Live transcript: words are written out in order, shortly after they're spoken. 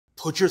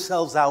Put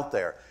yourselves out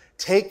there.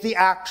 Take the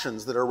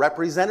actions that are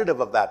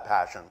representative of that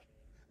passion.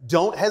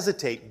 Don't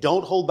hesitate.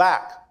 Don't hold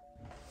back.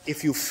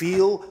 If you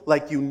feel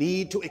like you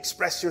need to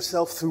express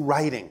yourself through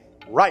writing,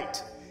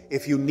 write.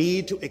 If you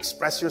need to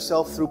express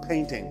yourself through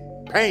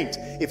painting, paint.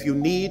 If you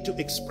need to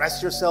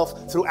express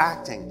yourself through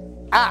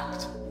acting,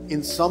 act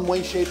in some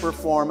way, shape, or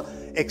form.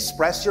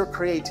 Express your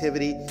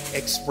creativity.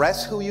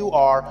 Express who you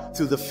are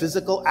through the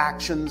physical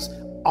actions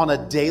on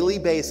a daily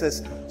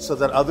basis so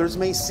that others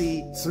may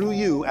see through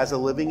you as a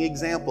living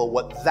example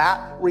what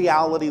that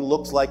reality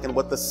looks like and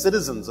what the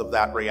citizens of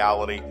that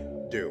reality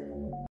do.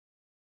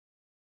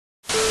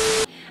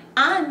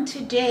 And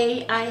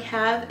today I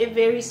have a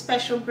very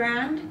special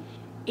brand.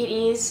 It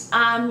is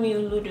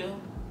Amuludu,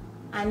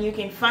 and you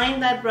can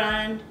find that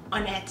brand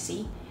on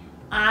Etsy.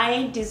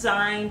 I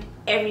designed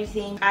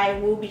everything I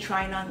will be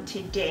trying on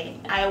today.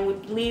 I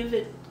would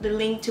leave the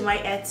link to my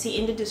Etsy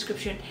in the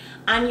description,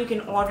 and you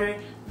can order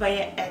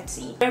via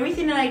Etsy.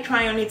 Everything that I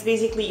try on, it's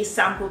basically a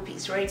sample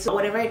piece, right? So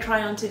whatever I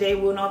try on today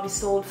will not be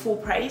sold full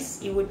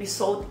price. It would be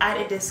sold at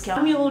a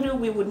discount. Amuludu,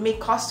 we would make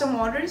custom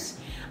orders.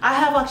 I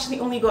have actually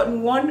only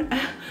gotten one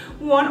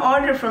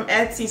order from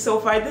Etsy so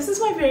far. This is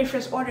my very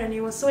first order, and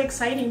it was so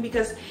exciting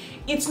because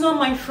it's not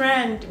my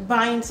friend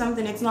buying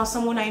something. It's not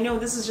someone I know.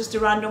 This is just a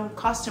random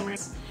customer.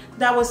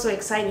 That was so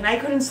exciting. I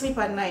couldn't sleep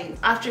at night.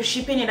 After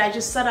shipping it, I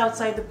just sat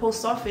outside the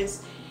post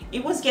office.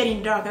 It was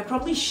getting dark. I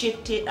probably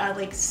shipped it at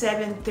like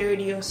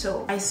 7:30 or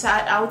so. I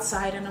sat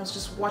outside and I was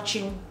just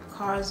watching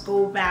cars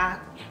go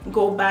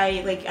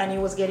by, like, and it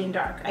was getting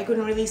dark. I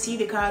couldn't really see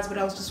the cars, but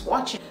I was just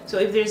watching. So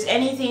if there's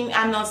anything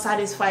I'm not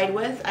satisfied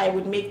with, I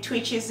would make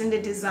tweaks in the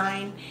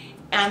design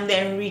and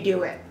then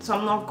redo it. So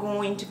I'm not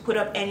going to put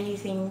up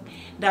anything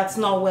that's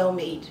not well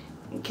made.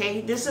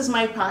 Okay, this is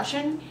my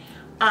passion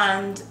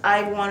and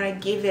I want to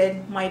give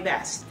it my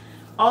best.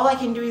 All I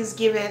can do is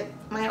give it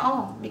my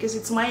all because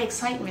it's my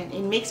excitement.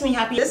 It makes me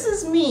happy. This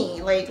is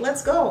me, like,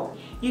 let's go.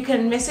 You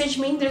can message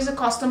me. There's a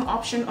custom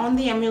option on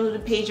the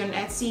Amuludu page on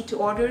Etsy to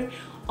order,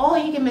 or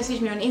you can message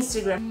me on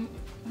Instagram.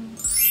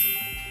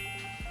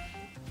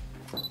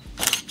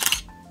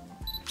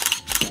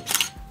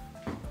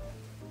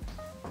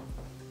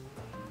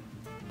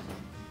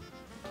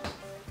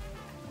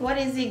 What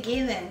is it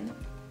given?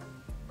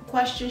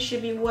 Question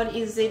should be, what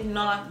is it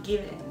not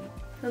given?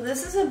 So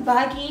this is a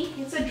baggy,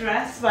 it's a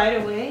dress, by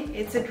the way.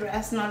 It's a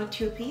dress, not a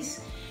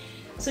two-piece.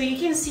 So you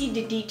can see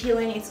the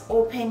detailing, it's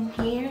open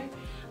here.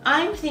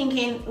 I'm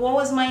thinking, what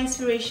was my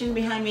inspiration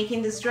behind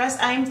making this dress?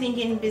 I'm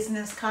thinking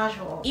business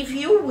casual. If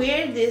you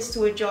wear this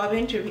to a job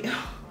interview,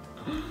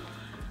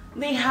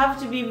 they have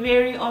to be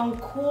very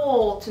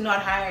uncool to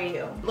not hire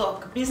you.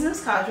 Look,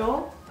 business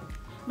casual,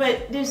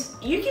 but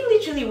you can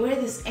literally wear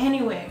this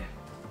anywhere.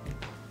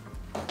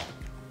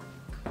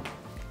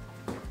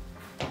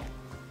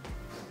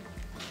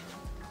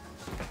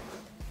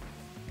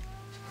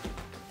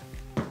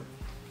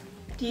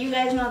 Do you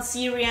guys not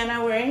see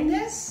Rihanna wearing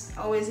this?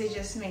 Or is it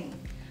just me?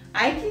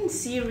 I can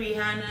see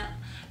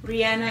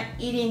Rihanna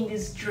eating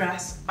this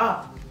dress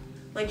up.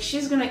 Like,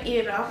 she's gonna eat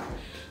it up.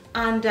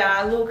 And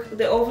look,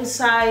 the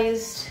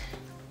oversized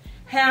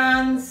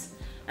hands,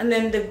 and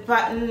then the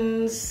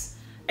buttons,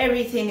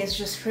 everything is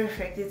just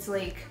perfect. It's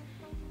like,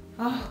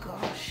 oh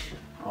gosh,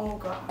 oh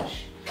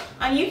gosh.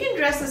 And you can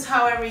dress this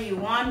however you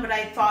want, but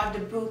I thought the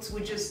boots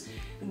would just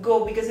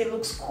go because it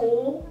looks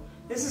cool.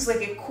 This is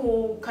like a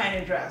cool kind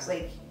of dress.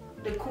 Like,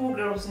 the cool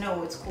girls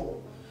know it's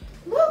cool.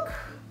 Look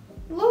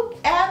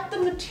at the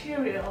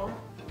material.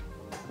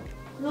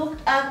 Look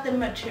at the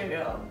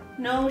material.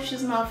 No,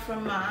 she's not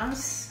from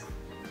Mars.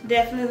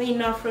 Definitely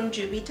not from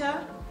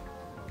Jupiter.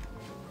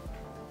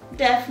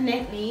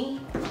 Definitely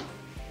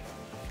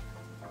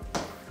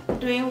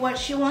doing what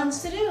she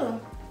wants to do.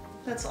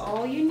 That's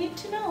all you need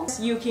to know.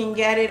 You can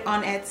get it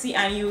on Etsy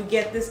and you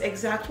get this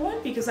exact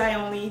one because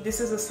this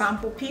is a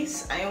sample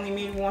piece. I only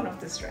made one of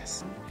this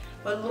dress.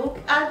 But look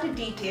at the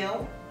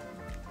detail.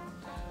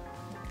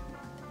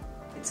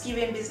 It's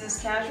giving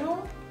business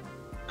casual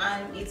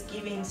and it's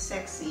giving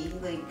sexy,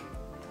 like,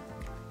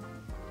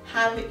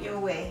 have it your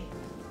way.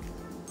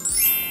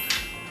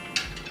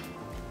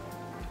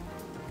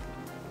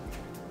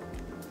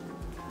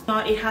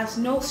 It has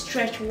no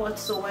stretch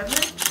whatsoever.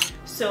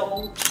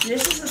 So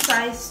this is a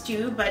size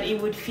 2, but it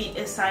would fit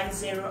a size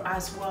 0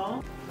 as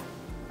well.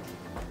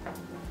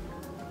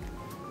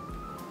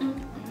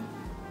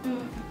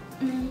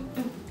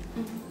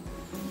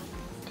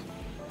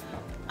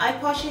 I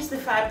purchased the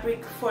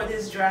fabric for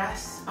this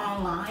dress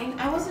online.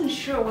 I wasn't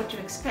sure what to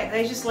expect.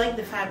 I just liked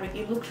the fabric.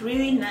 It looked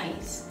really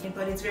nice,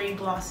 but it's very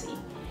glossy.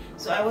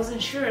 So I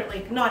wasn't sure,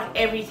 like, not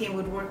everything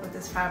would work with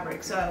this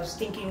fabric. So I was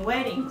thinking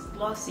weddings,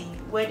 glossy,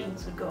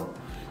 weddings would go.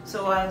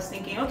 So I was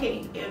thinking,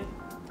 okay, a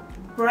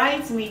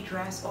bridesmaid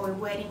dress or a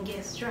wedding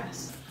guest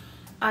dress.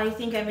 I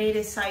think I made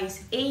a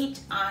size 8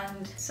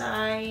 and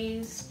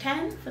size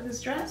 10 for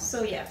this dress,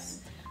 so yes.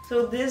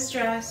 So this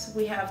dress,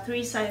 we have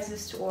 3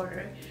 sizes to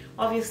order.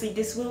 Obviously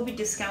this will be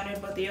discounted,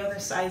 but the other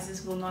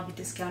sizes will not be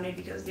discounted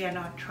because they are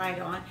not tried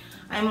on.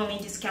 I'm only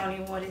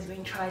discounting what is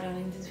being tried on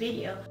in this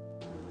video.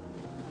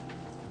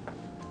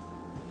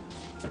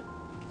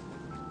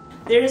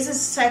 There is a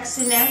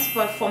sexiness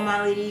but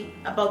formality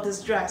about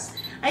this dress.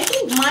 I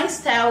think my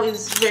style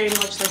is very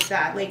much like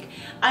that. Like,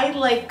 I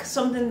like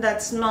something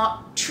that's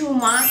not too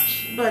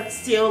much but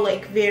still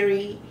like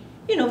very,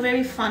 you know,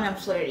 very fun and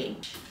flirty.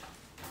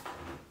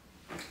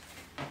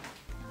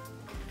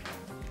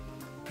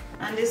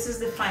 And this is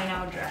the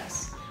final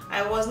dress.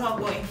 I was not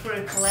going for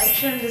a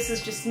collection. This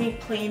is just me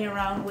playing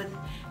around with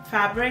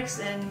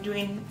fabrics and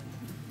doing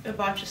a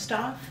bunch of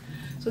stuff.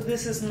 So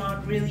this is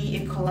not really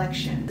a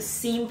collection. A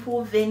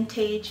simple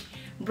vintage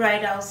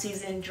bridal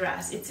season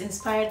dress. It's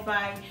inspired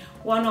by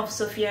one of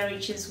Sophia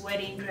Rich's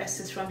wedding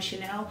dresses from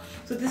Chanel.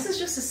 So this is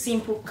just a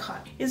simple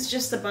cut. It's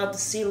just about the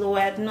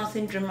silhouette,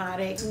 nothing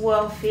dramatic. It's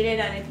well fitted,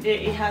 and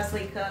it has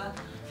like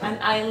an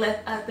eyelet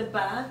at the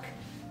back,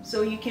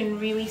 so you can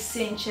really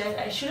cinch it.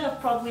 I should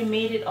have probably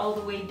made it all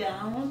the way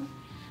down.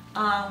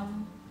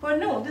 But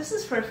no, this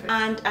is perfect.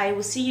 And I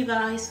will see you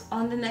guys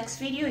on the next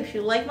video. If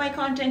you like my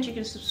content, you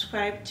can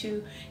subscribe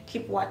to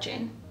keep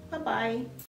watching. Bye-bye.